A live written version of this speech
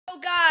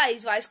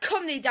guys, right, it's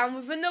Company down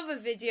with another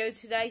video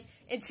today.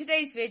 In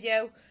today's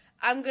video,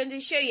 I'm going to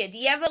show you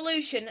the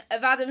evolution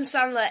of Adam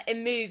Sandler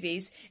in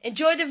movies.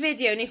 Enjoy the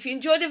video, and if you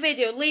enjoyed the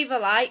video, leave a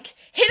like.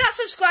 Hit that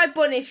subscribe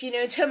button if you're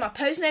new, and turn my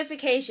post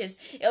notifications.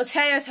 It'll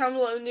tell you every time I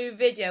upload a new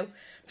video. I'm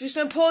just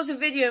going to pause the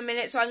video a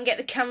minute so I can get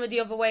the camera the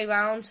other way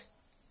round.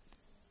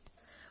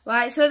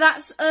 Right, so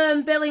that's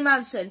Billy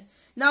Madison.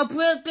 Now,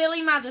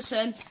 Billy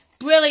Madison,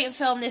 brilliant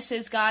film this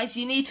is, guys.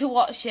 You need to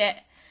watch it.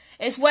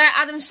 It's where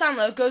Adam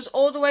Sandler goes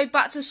all the way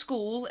back to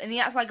school and he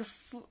acts like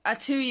a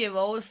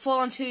 2-year-old, a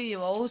full-on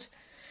 2-year-old.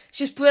 It's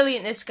just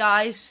brilliant, this,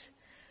 guys.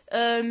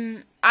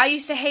 I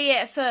used to hate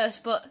it at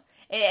first, but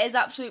it is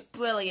absolutely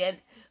brilliant.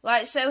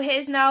 Right, so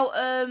here's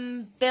now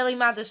Billy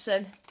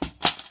Madison.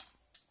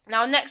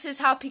 Now, next is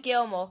Happy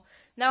Gilmore.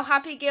 Now,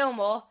 Happy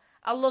Gilmore,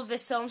 I love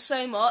this film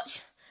so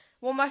much.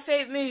 One of my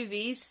favourite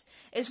movies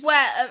is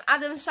where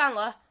Adam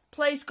Sandler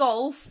plays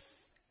golf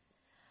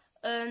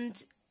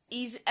and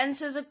he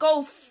enters a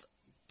golf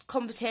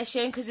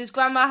competition because his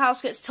grandma's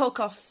house gets took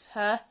off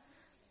her.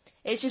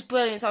 It's just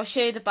brilliant. I'll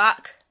show you the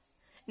back.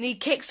 And he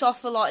kicks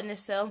off a lot in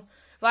this film.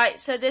 Right,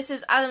 so this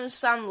is Adam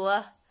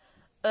Sandler,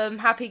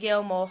 Happy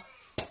Gilmore.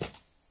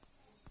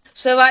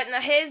 So right,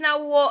 now here's The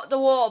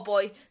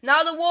Waterboy.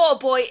 Now The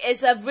Waterboy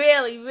is a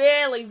really,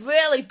 really,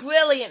 really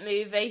brilliant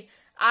movie.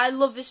 I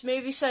love this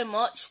movie so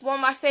much. One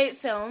of my favourite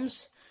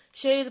films.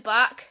 Show you the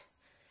back.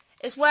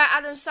 It's where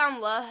Adam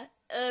Sandler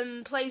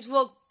plays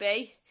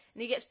rugby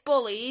and he gets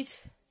bullied.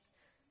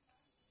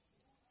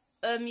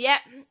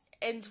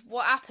 And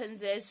what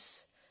happens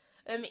is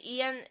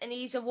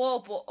he's a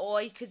water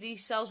boy because he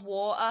sells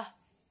water.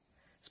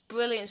 It's a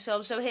brilliant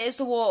film. So here's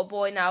The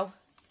Waterboy now.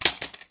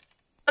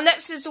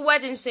 Next is The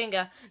Wedding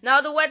Singer. Now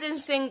The Wedding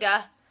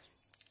Singer,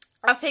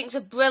 I think it's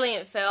a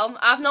brilliant film.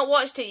 I've not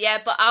watched it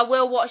yet, but I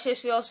will watch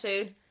this real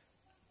soon.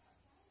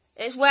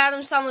 It's where Adam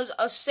Sandler's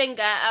a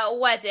singer at a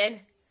wedding.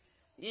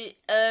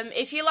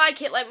 If you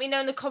like it, let me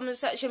know in the comment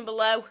section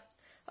below.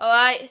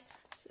 Alright?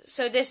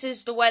 So this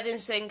is The Wedding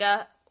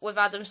Singer with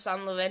Adam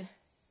Sandler in.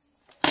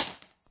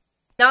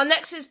 Now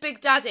next is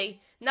Big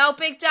Daddy. Now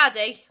Big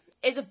Daddy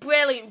is a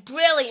brilliant,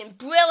 brilliant,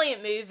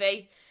 brilliant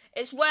movie.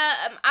 It's where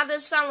Adam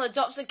Sandler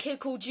adopts a kid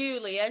called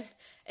Julian,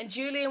 and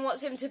Julian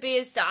wants him to be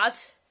his dad.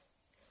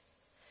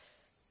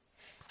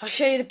 I'll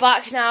show you the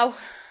back now.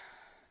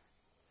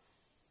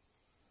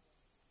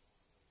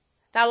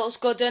 That looks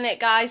good, doesn't it,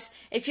 guys?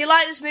 If you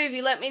like this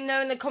movie, let me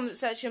know in the comment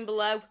section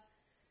below.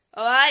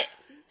 Alright?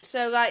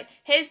 So, right,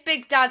 here's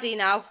Big Daddy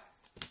now.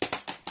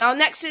 Now,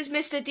 next is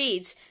Mr.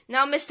 Deeds.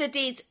 Now, Mr.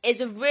 Deeds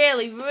is a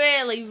really,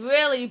 really,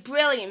 really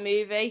brilliant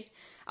movie.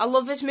 I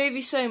love this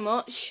movie so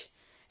much.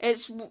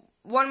 It's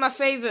one of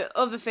my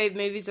other favourite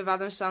movies of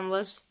Adam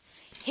Sandler's.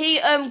 He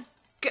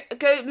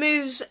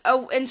moves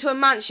into a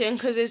mansion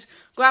because his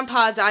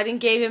grandpa died and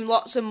gave him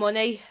lots of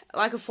money,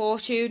 like a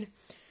fortune.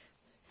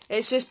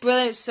 It's just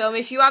brilliant film.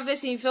 If you have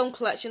this in your film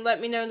collection,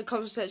 let me know in the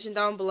comment section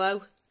down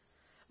below.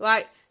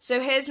 Right, so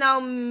here's now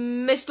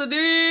Mr.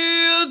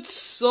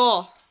 Deeds.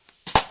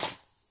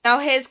 Now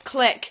here's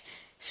Click.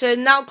 So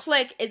now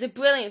Click is a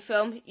brilliant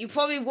film. You're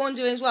probably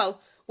wondering as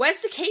well, where's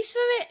the case for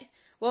it?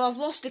 Well, I've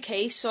lost the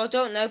case, so I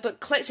don't know, but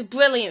Click's a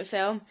brilliant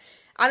film.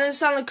 Adam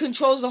Sandler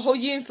controls the whole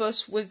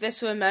universe with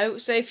this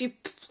remote, so if you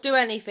do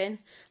anything,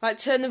 like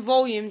turn the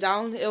volume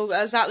down, it'll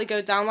exactly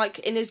go down. Like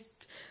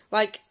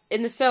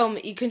in the film,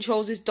 he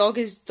controls his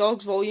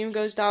dog's volume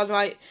goes down.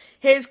 Right,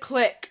 here's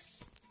Click.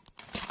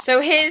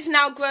 So here's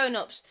now Grown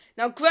Ups.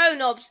 Now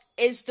Grown Ups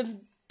is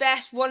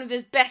one of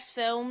his best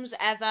films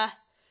ever.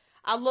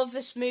 I love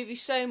this movie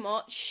so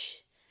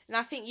much, and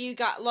I think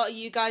a lot of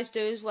you guys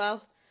do as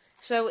well.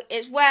 So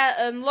it's where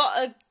a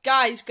lot of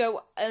guys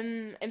go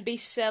and be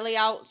silly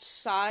out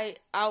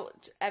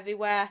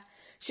everywhere.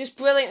 It's just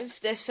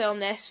brilliant, this film,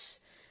 this.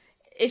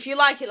 If you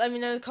like it, let me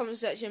know in the comment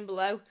section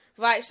below.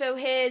 Right, so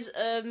here's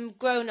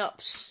Grown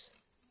Ups.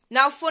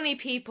 Now Funny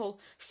People.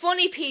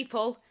 Funny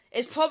People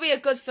is probably a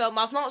good film.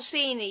 I've not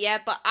seen it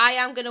yet, but I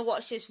am going to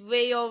watch this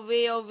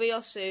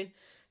real soon.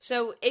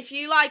 So if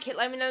you like it,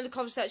 let me know in the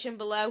comment section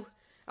below.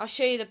 I'll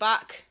show you the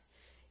back.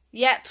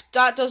 Yep,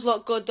 that does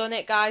look good, doesn't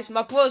it, guys?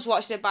 My brother's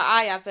watched it, but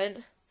I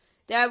haven't.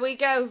 There we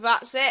go,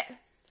 that's it.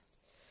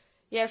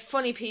 Yeah,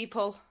 Funny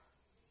People.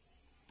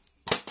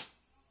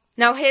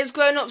 Now here's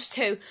Grown Ups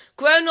 2.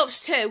 Grown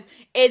Ups 2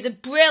 is a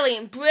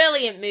brilliant,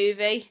 brilliant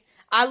movie.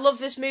 I love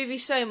this movie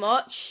so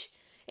much.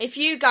 If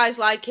you guys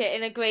like it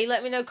and agree,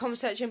 let me know in the comment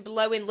section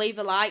below and leave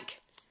a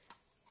like.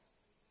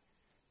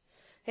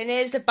 And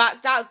here's the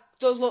back. That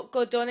does look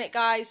good, doesn't it,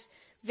 guys?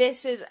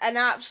 This is an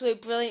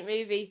absolute brilliant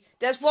movie.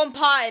 There's one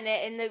part in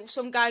it and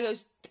some guy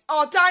goes,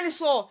 "Oh,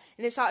 dinosaur!"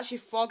 And it's actually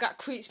a frog. That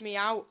creeps me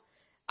out.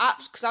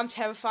 Because I'm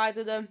terrified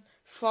of them.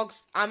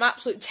 Frogs, I'm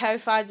absolutely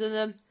terrified of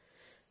them.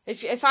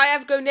 If I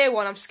ever go near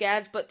one, I'm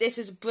scared. But this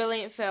is a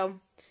brilliant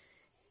film.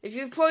 If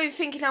you're probably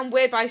thinking I'm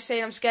weird by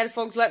saying I'm scared of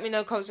frogs, let me know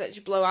in the comment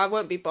section below. I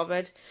won't be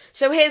bothered.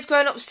 So here's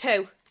Grown Ups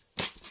 2.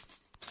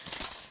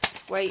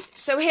 Wait,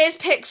 so here's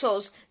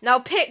Pixels. Now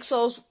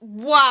Pixels,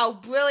 wow,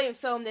 brilliant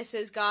film this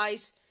is,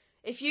 guys.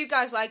 If you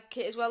guys like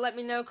it as well, let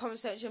me know in the comment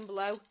section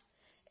below.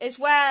 It's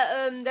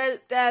where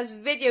there's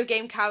video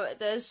game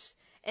characters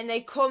and they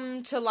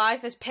come to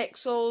life as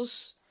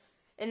pixels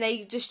and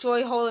they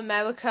destroy whole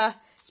America.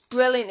 It's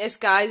brilliant, this,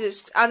 guys.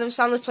 It's Adam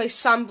Sandler plays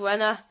Sam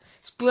Brenner.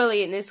 It's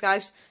brilliant, this,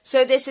 guys.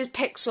 So this is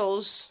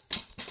Pixels.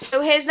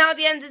 So here's now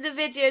the end of the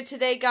video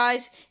today,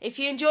 guys. If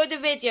you enjoyed the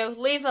video,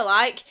 leave a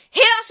like.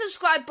 Hit that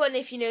subscribe button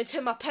if you're new and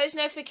turn my post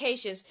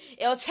notifications.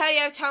 It'll tell you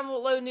every time I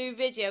upload a new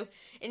video.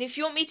 And if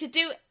you want me to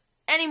do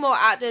any more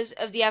actors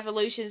of the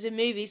evolutions in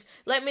movies,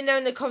 let me know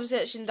in the comment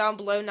section down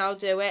below and I'll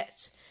do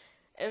it.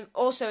 And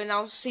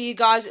I'll see you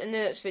guys in the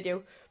next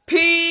video.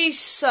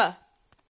 Peace!